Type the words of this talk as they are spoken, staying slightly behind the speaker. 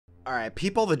Alright,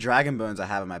 peep all the dragon bones I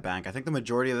have in my bank. I think the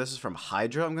majority of this is from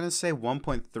Hydra. I'm going to say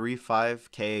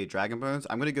 1.35k dragon bones.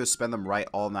 I'm going to go spend them right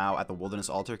all now at the wilderness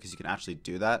altar because you can actually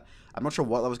do that. I'm not sure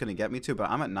what level is going to get me to,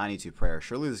 but I'm at 92 prayer.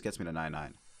 Surely this gets me to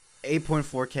 99.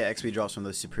 8.4k XP drops from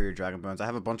those superior dragon bones. I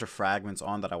have a bunch of fragments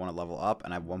on that I want to level up,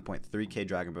 and I have 1.3k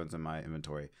dragon bones in my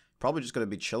inventory. Probably just going to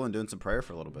be chilling doing some prayer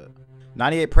for a little bit.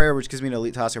 98 prayer, which gives me an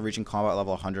elite task of reaching combat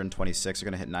level 126. We're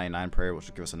going to hit 99 prayer, which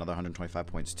will give us another 125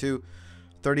 points too.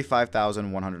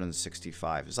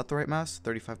 35,165. Is that the right mass?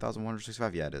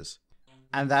 35,165? Yeah, it is.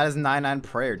 And that is 99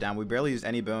 prayer. Damn, we barely used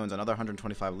any bones. Another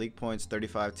 125 league points.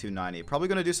 35,290. Probably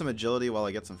going to do some agility while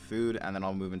I get some food, and then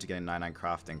I'll move into getting 99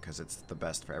 crafting because it's the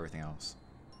best for everything else.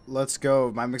 Let's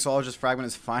go. My mixologist fragment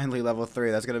is finally level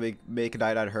 3. That's going to make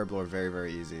Night-Eyed Herblore very,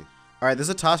 very easy. Alright, this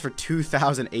is a task for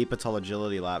 2,000 apital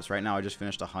agility laps. Right now, I just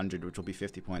finished 100, which will be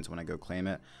 50 points when I go claim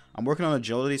it. I'm working on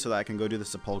agility so that I can go do the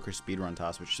Sepulcher speedrun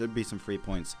task, which should be some free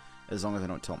points as long as I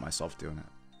don't tilt myself doing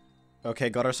it.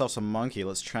 Okay, got ourselves a monkey.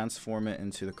 Let's transform it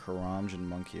into the Karamjan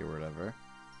monkey or whatever.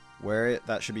 Wear it.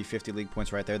 That should be 50 league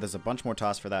points right there. There's a bunch more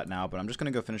tasks for that now, but I'm just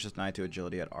going to go finish this 92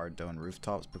 agility at Ardone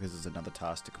rooftops because there's another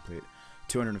task to complete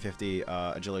 250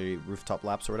 agility rooftop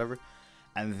laps or whatever.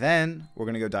 And then we're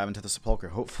going to go dive into the Sepulcher.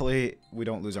 Hopefully, we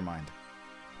don't lose our mind.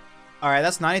 Alright,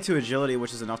 that's 92 agility,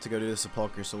 which is enough to go do the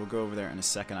Sepulcher, so we'll go over there in a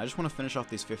second. I just want to finish off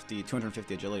these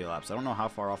 250 agility laps. I don't know how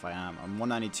far off I am. I'm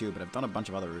 192, but I've done a bunch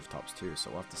of other rooftops too, so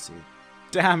we'll have to see.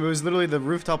 Damn, it was literally the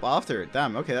rooftop after.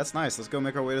 Damn, okay, that's nice. Let's go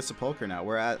make our way to Sepulcher now.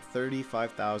 We're at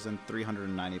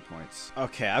 35,390 points.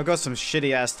 Okay, I've got some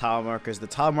shitty-ass tile markers. The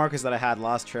tile markers that I had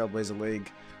last Trailblazer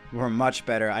League were much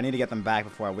better. I need to get them back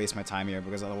before I waste my time here,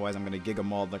 because otherwise I'm going to Giga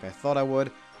Mauled like I thought I would.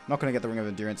 I'm not going to get the Ring of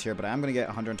Endurance here, but I am going to get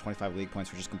 125 league points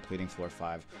for just completing floor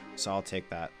 5. So I'll take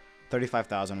that.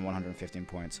 35,115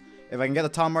 points. If I can get the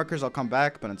tile markers, I'll come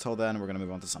back, but until then, we're going to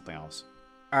move on to something else.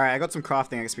 Alright, I got some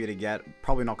crafting XP to get.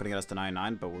 Probably not going to get us to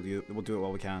 99, but we'll do it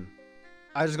while we can.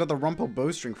 I just got the Rumpel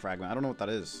Bowstring Fragment. I don't know what that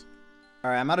is.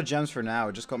 Alright, I'm out of gems for now.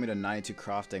 It just got me to 92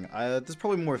 crafting. There's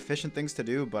probably more efficient things to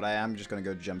do, but I am just going to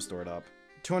go gem store it up.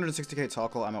 260k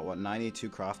Tockle, I'm at what, 92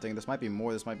 crafting. This might be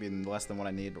more, this might be less than what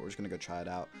I need, but we're just gonna go try it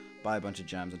out, buy a bunch of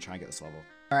gems, and try and get this level.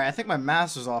 Alright, I think my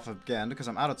mass is off again because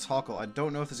I'm out of Tockle. I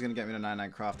don't know if this is gonna get me to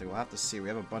 99 crafting. We'll have to see. We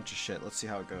have a bunch of shit. Let's see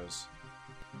how it goes.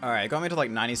 Alright, it got me to like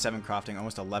 97 crafting,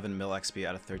 almost 11 mil XP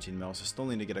out of 13 mil, so still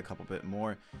need to get a couple bit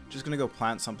more. Just gonna go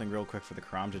plant something real quick for the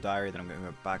Karamja diary, then I'm gonna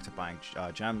go back to buying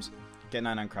gems, get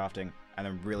 99 crafting, and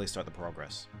then really start the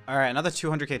progress. Alright, another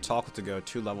 200k Tockle to go,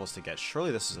 2 levels to get.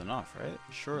 Surely this is enough, right?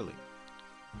 Surely.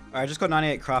 Alright, just got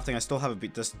 98 crafting. I still have a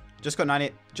bit. Just got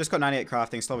 98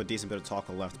 crafting. Still have a decent bit of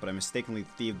Tockle left, but I mistakenly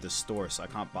thieved the store, so I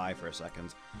can't buy for a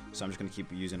second. So I'm just gonna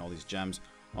keep using all these gems.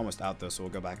 Almost out though, so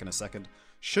we'll go back in a second.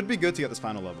 Should be good to get this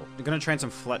final level. I'm gonna train some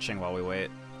fletching while we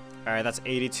wait. Alright, that's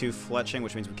 82 fletching,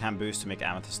 which means we can boost to make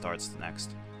amethyst starts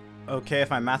next. Okay, if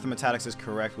my mathematics is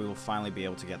correct, we will finally be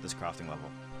able to get this crafting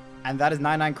level. And that is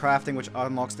 99 crafting, which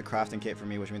unlocks the crafting kit for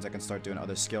me, which means I can start doing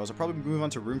other skills. I'll probably move on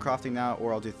to rune crafting now,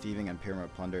 or I'll do thieving and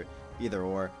pyramid plunder. Either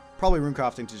or. Probably rune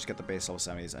crafting to just get the base level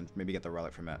 70s and maybe get the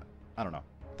relic from it. I don't know.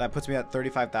 That puts me at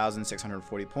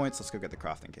 35,640 points. Let's go get the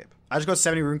crafting cape. I just got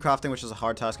 70 rune crafting, which is a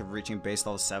hard task of reaching base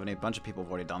level 70. A bunch of people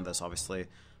have already done this, obviously,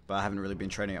 but I haven't really been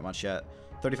training it much yet.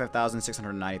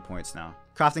 35,690 points now.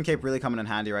 Crafting cape really coming in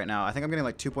handy right now. I think I'm getting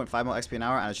like 2.5 mil XP an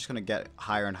hour, and it's just going to get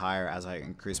higher and higher as I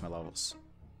increase my levels.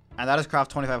 And that is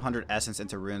craft 2,500 essence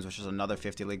into runes, which is another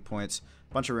 50 league points.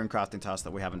 Bunch of rune crafting tasks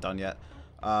that we haven't done yet.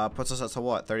 Puts us at to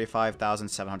what?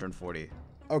 35,740.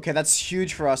 Okay, that's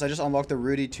huge for us. I just unlocked the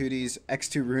Rudy Tooties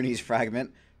X2 Roonies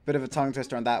fragment. Bit of a tongue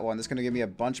twister on that one. This is going to give me a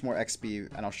bunch more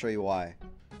XP, and I'll show you why.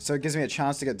 So it gives me a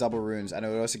chance to get double runes, and it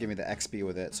would also give me the XP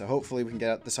with it. So hopefully we can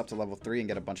get this up to level 3 and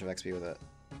get a bunch of XP with it.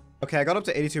 Okay, I got up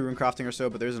to 82 rune crafting or so,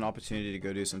 but there's an opportunity to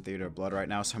go do some Theater of Blood right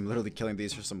now, so I'm literally killing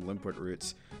these for some Limport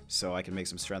roots, so I can make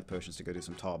some strength potions to go do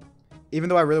some Tob. Even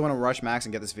though I really want to rush max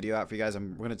and get this video out for you guys,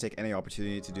 I'm going to take any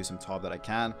opportunity to do some Tob that I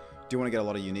can. Do want to get a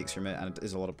lot of uniques from it, and it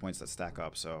is a lot of points that stack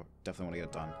up, so definitely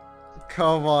want to get it done.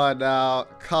 Come on now.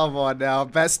 Come on now.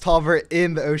 Best Tobber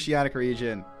in the Oceanic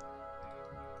region.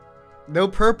 No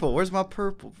purple. Where's my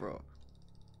purple, bro?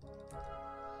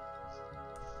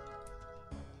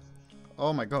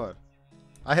 Oh my god.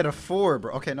 I hit a 4,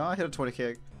 bro. Okay, no, I hit a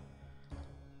 20k.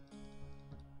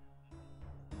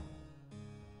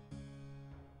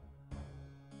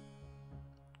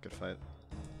 Good fight.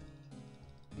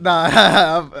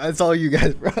 Nah, that's all you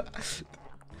guys, bro.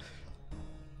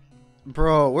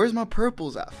 Bro, where's my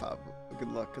purples at, fam?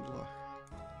 Good luck, good luck.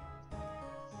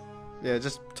 Yeah,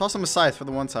 just toss him a scythe for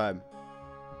the one time.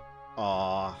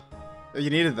 Aw. You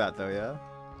needed that, though, yeah?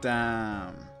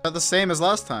 Damn. Not the same as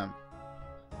last time.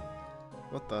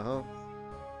 What the hell?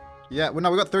 Yeah, well,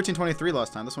 no, we got 1323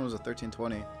 last time. This one was a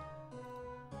 1320.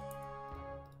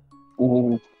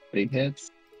 Ooh, big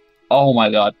hits. Oh my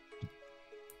god.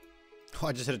 Oh,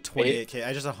 I just hit a 28k.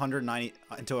 I just 190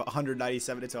 into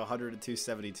 197 into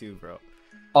 102.72, bro.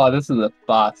 Oh, this is a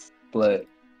fast split.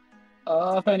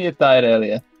 Oh, if only it died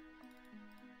earlier.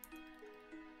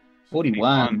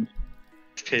 41.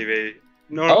 PB.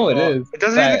 No, Oh, it is. It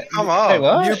doesn't even come up. Hey,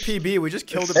 what? New PB. We just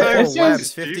killed it It's before so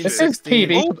webs. 15, It says 16.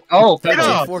 PB. Oh,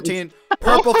 15, 14.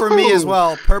 Purple for me as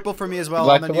well. Purple for me as well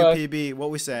on the new Luck. PB. What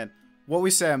we saying? What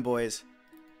we saying, boys?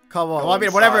 Come on. Come Well, I mean,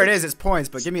 on, whatever scythe. it is, it's points,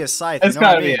 but give me a scythe. It's You know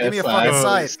what I gotta mean? be a Give me a scythe.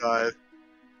 fucking scythe.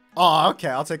 Oh, okay.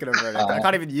 I'll take it over it. I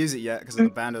can't even use it yet because of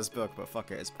the Bandos book, but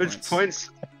fuck it. It's points. Which points?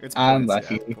 It's I'm points.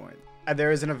 lucky. Yeah, point. And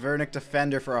there is an Avernic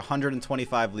Defender for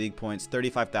 125 league points,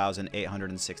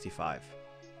 35,865.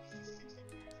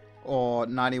 Or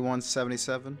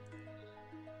 91.77.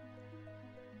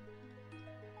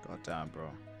 God damn,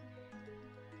 bro.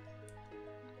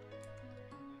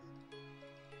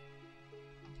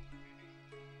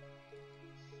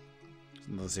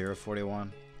 Another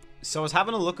 041. So I was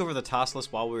having a look over the task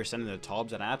list while we were sending the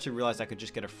TOBs, and I actually realized I could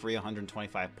just get a free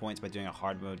 125 points by doing a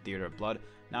hard mode Theater of Blood.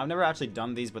 Now, I've never actually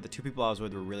done these, but the two people I was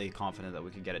with were really confident that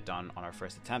we could get it done on our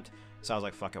first attempt. So I was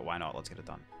like, fuck it, why not? Let's get it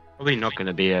done. Probably not going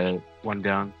to be a one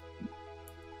down.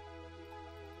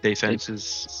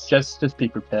 Defenses. Just be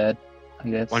prepared, I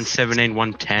guess. 117,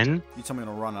 110. You tell me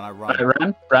to run, and I run.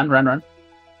 Run.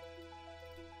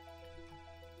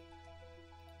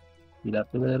 Speed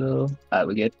up a little. Alright,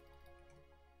 we good.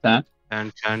 Done.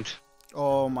 And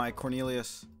Oh, my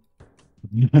Cornelius.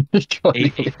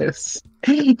 Cornelius.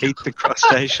 eat the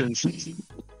crustaceans.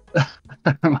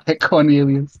 My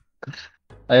Cornelius.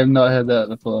 I have not heard that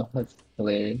before. That's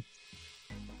hilarious.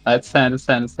 Stand.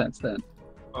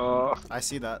 Oh, I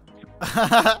see that.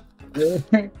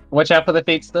 Watch out for the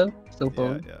feet still. Still Yeah.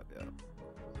 forward.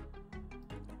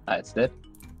 Alright, it's dead.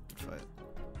 Good fight.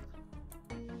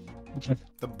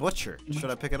 The Butcher. Should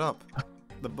I pick it up?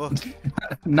 The book.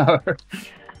 No. What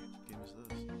game is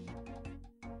this?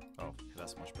 Oh,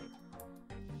 that's much better.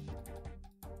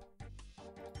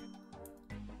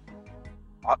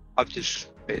 I've just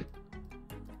been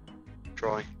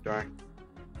drawing.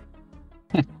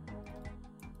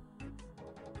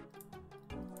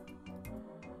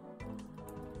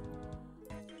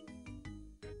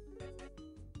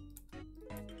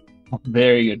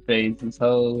 Very good phases.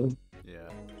 Oh. Yeah.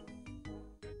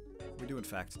 We do in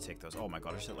fact take those. Oh my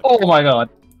god, I should like. Oh my god.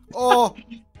 Oh!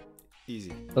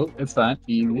 Easy. Oh, it's fine.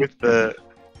 Easy. With the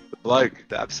bloke,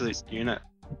 the absolute unit.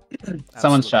 Someone's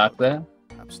Absolute shark bloke.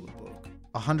 there. Absolute bloke.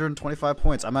 125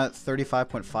 points. I'm at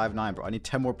 35.59, bro. I need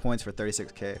 10 more points for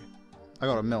 36k. I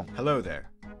got a mil. Hello there.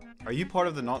 Are you part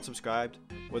of the not subscribed?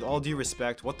 With all due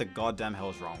respect, what the goddamn hell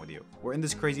is wrong with you? We're in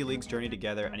this crazy league's journey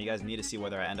together, and you guys need to see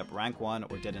whether I end up rank 1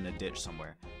 or dead in a ditch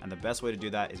somewhere. And the best way to do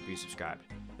that is be subscribed.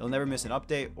 You'll never miss an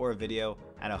update or a video,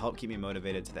 and it'll help keep me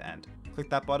motivated to the end. Click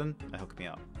that button and hook me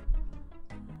up.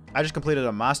 I just completed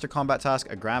a Master Combat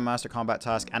task, a Grandmaster Combat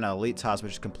task, and an Elite task,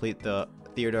 which is complete the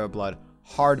Theater of Blood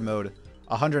hard mode.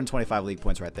 125 league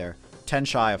points right there. 10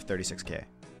 shy of 36k.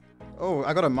 Oh,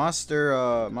 I got a Master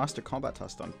Combat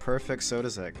task done. Perfect, so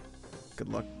does Egg. Good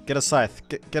luck. Get a scythe.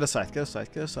 Get a scythe. Get a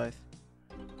scythe. Get a scythe.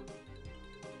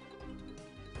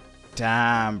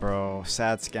 Damn, bro.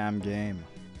 Sad scam game.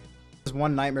 There's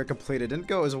one nightmare completed. Didn't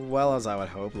go as well as I would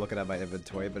hope, looking at my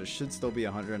inventory, but it should still be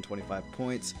 125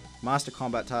 points. Master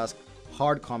Combat task,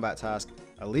 Hard Combat task,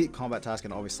 Elite Combat task,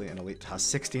 and obviously an Elite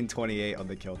task. 1628 on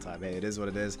the kill time. Hey, it is what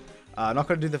it is. I'm not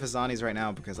going to do the Fizani's right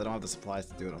now because I don't have the supplies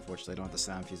to do it, unfortunately. I don't have the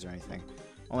Sand Fuse or anything.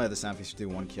 Only have the Sand Fuse to do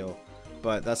one kill.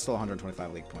 But that's still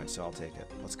 125 league points, so I'll take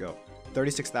it. Let's go.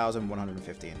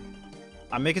 36,115.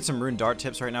 I'm making some rune dart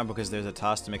tips right now because there's a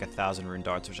task to make 1,000 rune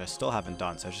darts, which I still haven't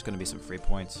done, so it's just going to be some free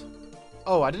points.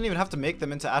 Oh, I didn't even have to make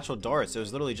them into actual darts. It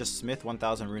was literally just Smith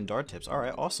 1,000 rune dart tips.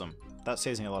 Alright, awesome. That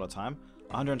saves me a lot of time.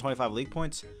 125 league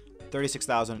points,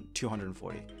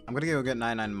 36,240. I'm gonna go get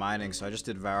 99 mining, so I just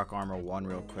did Varrock Armor 1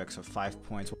 real quick, so 5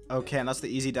 points. Okay, and that's the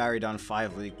easy diary done,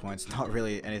 5 league points. Not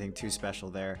really anything too special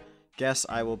there. Guess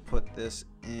I will put this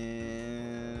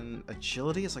in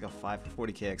agility. It's like a 5 for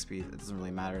 40k XP. It doesn't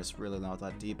really matter. It's really not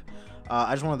that deep.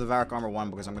 I just wanted the Varrock Armor 1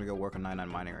 because I'm gonna go work on 99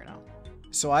 mining right now.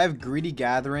 So I have Greedy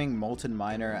Gathering, Molten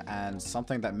Miner, and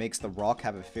something that makes the rock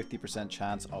have a 50%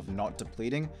 chance of not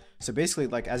depleting. So basically,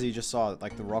 like as you just saw,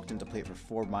 like the rock didn't deplete for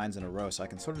 4 mines in a row. So I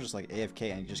can sort of just like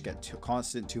AFK and you just get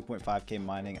constant 2.5k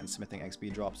mining and smithing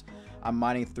XP drops. I'm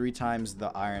mining 3 times the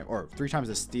iron, or 3 times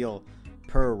the steel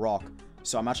per rock.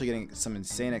 So I'm actually getting some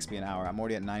insane XP an hour. I'm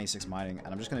already at 96 mining, and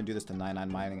I'm just going to do this to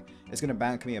 99 mining. It's going to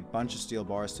bank me a bunch of steel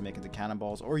bars to make into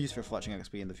cannonballs, or use for fletching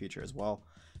XP in the future as well.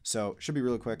 So should be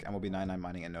really quick, and we'll be 99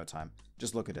 mining in no time.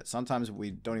 Just look at it. Sometimes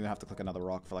we don't even have to click another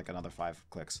rock for like another 5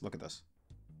 clicks. Look at this.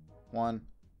 1,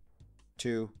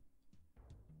 2,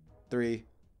 3,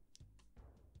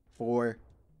 4. Can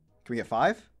we get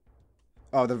 5?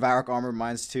 Oh, the Varrock armor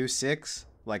mines 2, 6.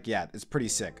 Like, yeah, it's pretty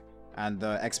sick. And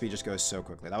the XP just goes so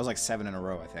quickly. That was like 7 in a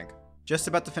row, I think. Just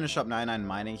about to finish up 99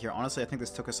 mining here. Honestly, I think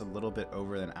this took us a little bit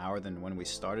over an hour than when we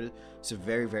started. So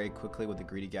very, very quickly with the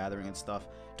greedy gathering and stuff.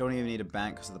 Don't even need a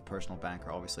bank because of the personal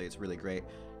banker. Obviously, it's really great.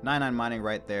 99 mining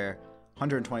right there.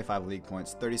 125 league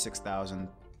points.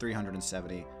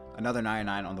 36,370. Another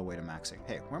 99 on the way to maxing.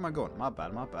 Hey, where am I going? My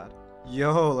bad, my bad.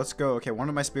 Yo, let's go. Okay, one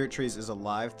of my spirit trees is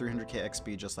alive. 300k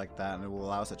XP just like that. And it will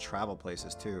allow us to travel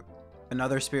places too.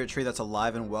 Another spirit tree that's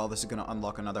alive and well. This is going to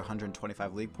unlock another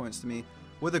 125 league points to me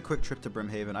with a quick trip to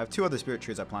Brimhaven. I have 2 other spirit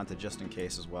trees I planted just in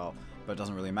case as well, but it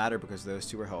doesn't really matter because those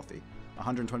 2 are healthy.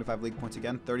 125 league points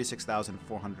again,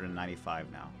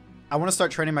 36,495 now. I want to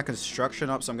start training my construction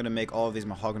up, so I'm going to make all of these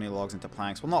mahogany logs into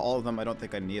planks. Well, not all of them. I don't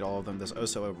think I need all of them. There's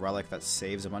also a relic that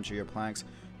saves a bunch of your planks.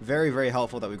 Very, very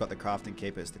helpful that we've got the crafting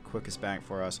cape. It's the quickest bank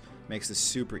for us. Makes this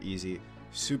super easy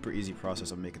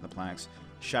process of making the planks.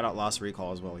 Shout out Last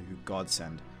Recall as well, you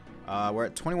godsend. We're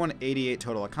at 2188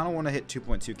 total. I kind of want to hit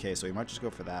 2.2k, so we might just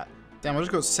go for that. Damn, I'll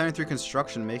just go 73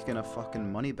 construction, making a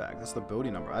fucking money bag. That's the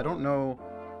Bodhi number. I don't know.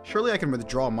 Surely I can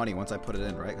withdraw money once I put it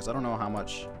in, right? Because I don't know how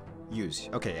much use.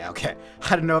 Okay, yeah, okay.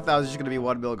 I didn't know if that was just going to be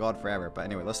 1 bill god forever. But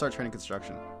anyway, let's start training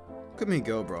construction. Look at me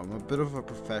go, bro. I'm a bit of a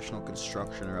professional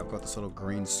constructioner. I've got this little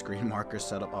green screen marker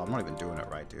set up. Oh, I'm not even doing it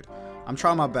right, dude. I'm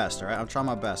trying my best, alright? I'm trying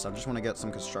my best. I just want to get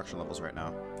some construction levels right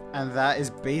now. And that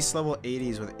is base level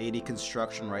 80s with 80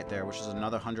 construction right there, which is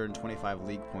another 125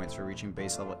 league points for reaching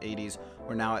base level 80s.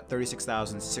 We're now at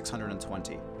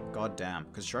 36,620. God damn.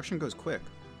 Construction goes quick.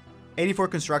 84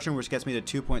 construction, which gets me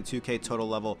to 2.2k total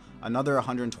level, another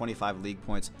 125 league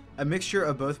points. A mixture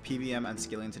of both PVM and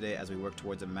skilling today as we work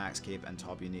towards a max cape and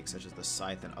top unique such as the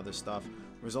scythe and other stuff,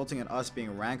 resulting in us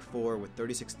being rank 4 with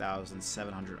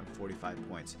 36,745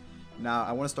 points. Now,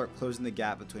 I want to start closing the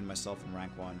gap between myself and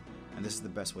rank 1, and this is the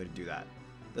best way to do that.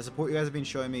 The support you guys have been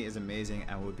showing me is amazing,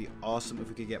 and it would be awesome if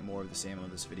we could get more of the same on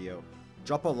this video.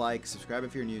 Drop a like, subscribe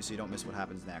if you're new so you don't miss what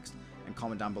happens next, and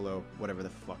comment down below whatever the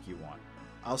fuck you want.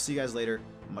 I'll see you guys later.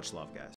 Much love, guys.